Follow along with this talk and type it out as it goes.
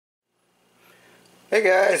Hey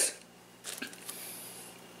guys,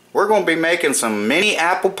 we're going to be making some mini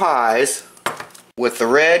apple pies with the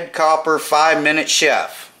Red Copper 5-Minute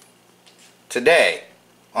Chef today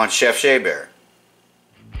on Chef Shea Bear.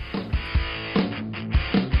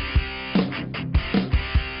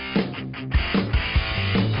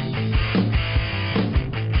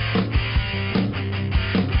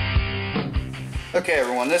 Okay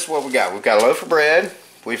everyone, this is what we got. We've got a loaf of bread,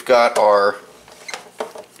 we've got our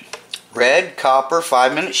Red Copper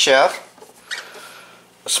 5-Minute Chef,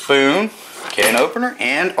 a spoon, can opener,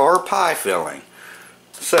 and our pie filling.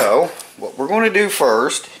 So, what we're going to do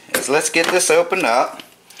first is let's get this opened up.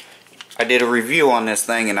 I did a review on this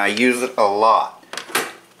thing and I use it a lot.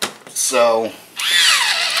 So,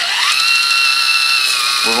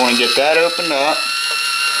 we're going to get that opened up.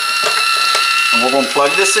 And we're going to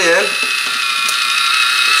plug this in.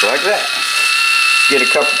 Just like that. Get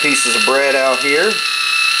a couple pieces of bread out here.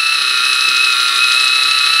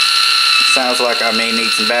 Sounds like I may need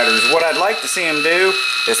some batteries. What I'd like to see him do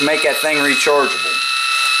is make that thing rechargeable.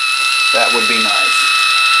 That would be nice.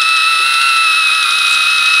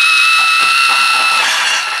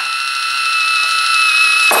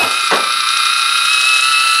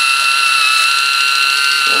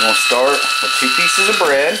 We're going to start with 2 pieces of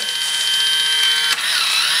bread.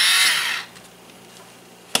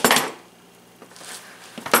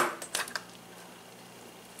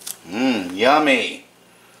 Yummy.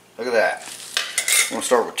 Look at that. We're going to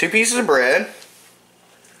start with 2 pieces of bread.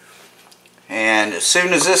 And as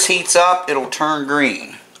soon as this heats up, it'll turn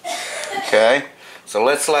green. Okay? So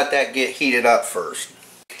let's let that get heated up first.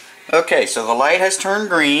 Okay, so the light has turned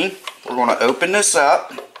green. We're going to open this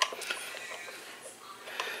up.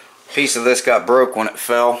 A piece of this got broke when it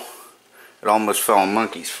fell. It almost fell on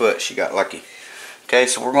Monkey's foot. She got lucky. Okay,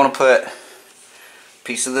 so we're going to put a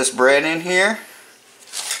piece of this bread in here.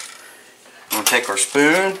 We're going to take our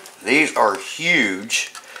spoon. These are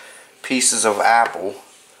huge pieces of apple.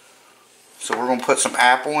 So we're going to put some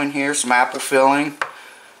apple in here, some apple filling.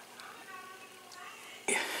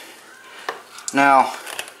 Now,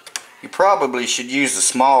 you probably should use the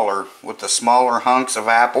smaller, with the smaller hunks of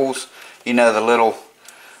apples. You know, the little,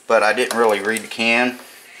 but I didn't really read the can.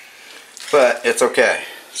 But it's okay.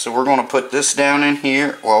 So we're going to put this down in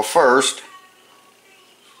here. Well, first,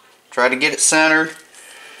 try to get it centered.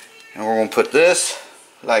 And we're going to put this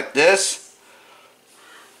like this.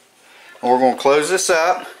 And we're going to close this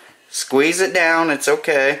up. Squeeze it down. It's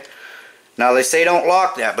okay. Now they say don't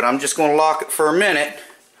lock that, but I'm just going to lock it for a minute.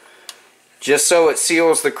 Just so it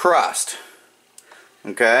seals the crust.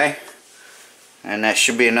 Okay. And that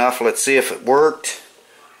should be enough. Let's see if it worked.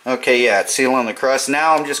 Okay, yeah, it's sealing the crust.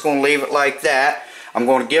 Now I'm just going to leave it like that. I'm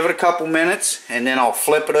going to give it a couple minutes, and then I'll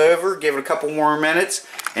flip it over, give it a couple more minutes,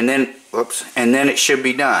 and then, whoops, and then it should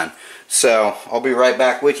be done. So, I'll be right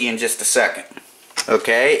back with you in just a second.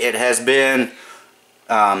 Okay, it has been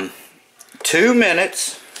 2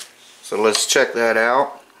 minutes, so let's check that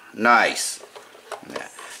out. Nice. Yeah.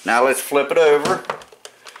 Now let's flip it over,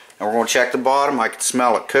 and we're going to check the bottom. I can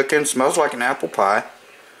smell it cooking. Smells like an apple pie.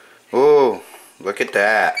 Oh, look at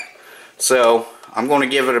that. So, I'm going to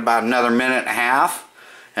give it about another minute and a half,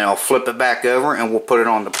 and I'll flip it back over and we'll put it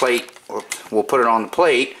on the plate. We'll put it on the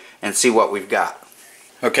plate and see what we've got.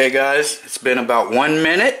 Okay guys, it's been about 1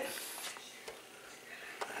 minute.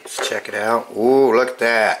 Let's check it out. Ooh, look at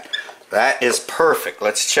that. That is perfect.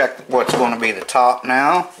 Let's check what's going to be the top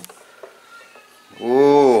now.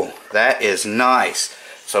 Ooh, that is nice.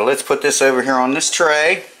 So let's put this over here on this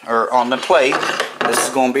tray, or on the plate. This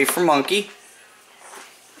is going to be for Monkey.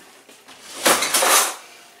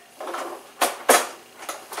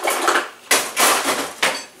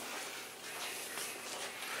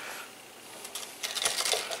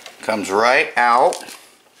 Comes right out,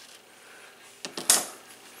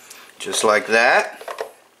 just like that.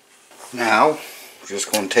 Now, we're just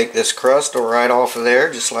going to take this crust right off of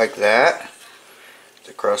there, just like that.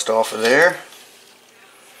 The crust off of there.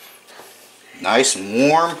 Nice and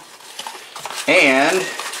warm. And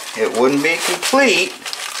it wouldn't be complete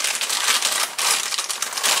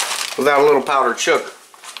without a little powdered sugar.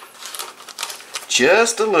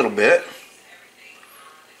 Just a little bit.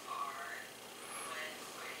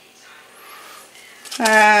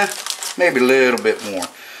 Maybe a little bit more.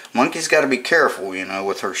 Monkey's got to be careful, you know,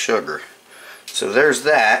 with her sugar. So there's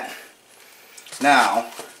that.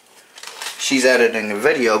 Now, she's editing the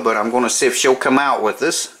video, but I'm going to see if she'll come out with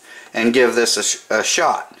this and give this a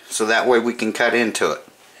shot. So that way we can cut into it.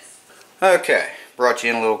 Okay, brought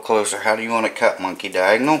you in a little closer. How do you want to cut, Monkey?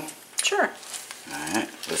 Diagonal? Sure. Alright,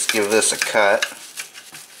 let's give this a cut.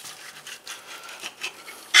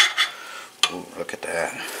 Ooh, look at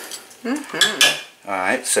that.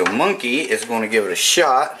 Alright, so Monkey is going to give it a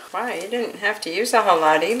shot. Wow, you didn't have to use a whole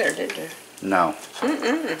lot either, did you? No.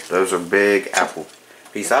 Those are big apple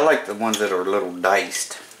pieces. I like the ones that are a little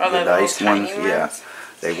diced. Oh, the diced ones? Yeah.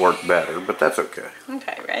 They work better, but that's okay.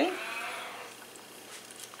 Okay, ready?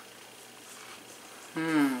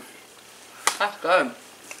 That's good.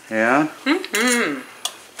 Yeah?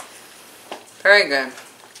 Very good.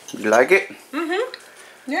 You like it?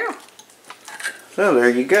 Yeah. So there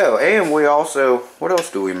you go. And we also, what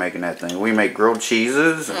else do we make in that thing? We make grilled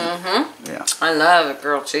cheeses. And, yeah. I love a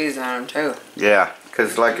grilled cheese on them too. Yeah,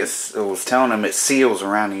 because like it was telling them, it seals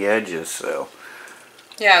around the edges, so.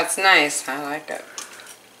 Yeah, it's nice. I like it.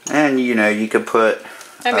 And you know, you could put.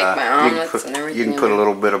 I make my omelets and everything. You can put a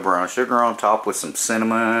little bit of brown sugar on top with some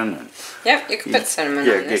cinnamon. And yep, you can put cinnamon on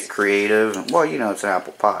this. Yeah, get creative. Well, you know, it's an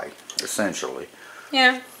apple pie, essentially.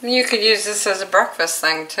 Yeah, you could use this as a breakfast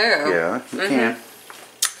thing too. Yeah, you can.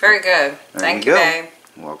 Very good. Thank you, babe.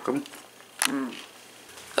 Welcome.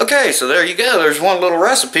 Okay, so there you go. There's one little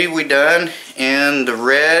recipe we done in the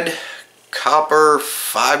Red Copper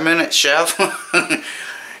 5-minute chef.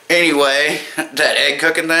 Anyway, that egg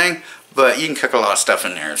cooking thing. But you can cook a lot of stuff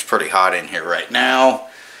in there. It's pretty hot in here right now.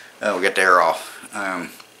 We'll get the air off.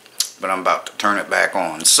 But I'm about to turn it back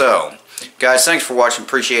on. So, guys, thanks for watching.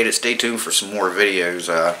 Appreciate it. Stay tuned for some more videos.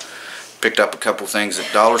 Picked up a couple things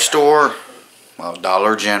at Dollar Store. Well,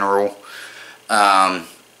 Dollar General. Got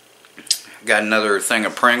another thing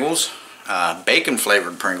of Pringles. Bacon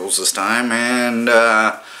flavored Pringles this time. And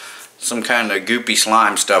some kind of goopy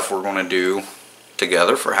slime stuff we're going to do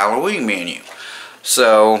together for Halloween, me and you.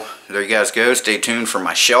 So, there you guys go. Stay tuned for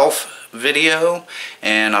my shelf video.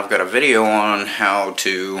 And I've got a video on how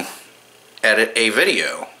to edit a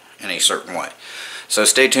video in a certain way. So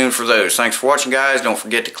stay tuned for those. Thanks for watching, guys. Don't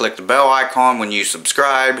forget to click the bell icon when you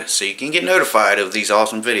subscribe so you can get notified of these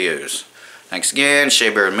awesome videos. Thanks again.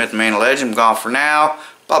 Shea Bear, the Myth, Man, Legend. I'm gone for now.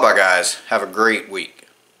 Bye-bye, guys. Have a great week.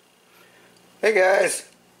 Hey, guys.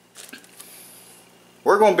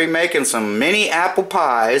 We're going to be making some mini apple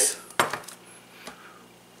pies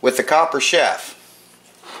with the Copper Chef.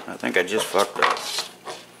 I think I just fucked up.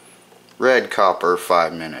 Red Copper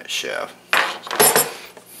 5-minute chef.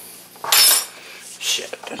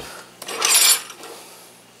 Shit.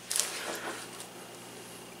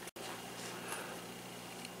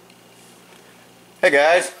 Hey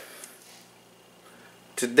guys.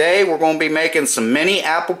 Today we're going to be making some mini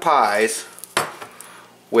apple pies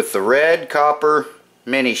with the Red Copper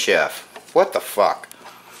Mini Chef. What the fuck?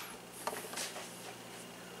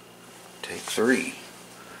 Take 3.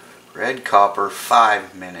 Red Copper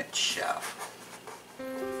 5-minute chef.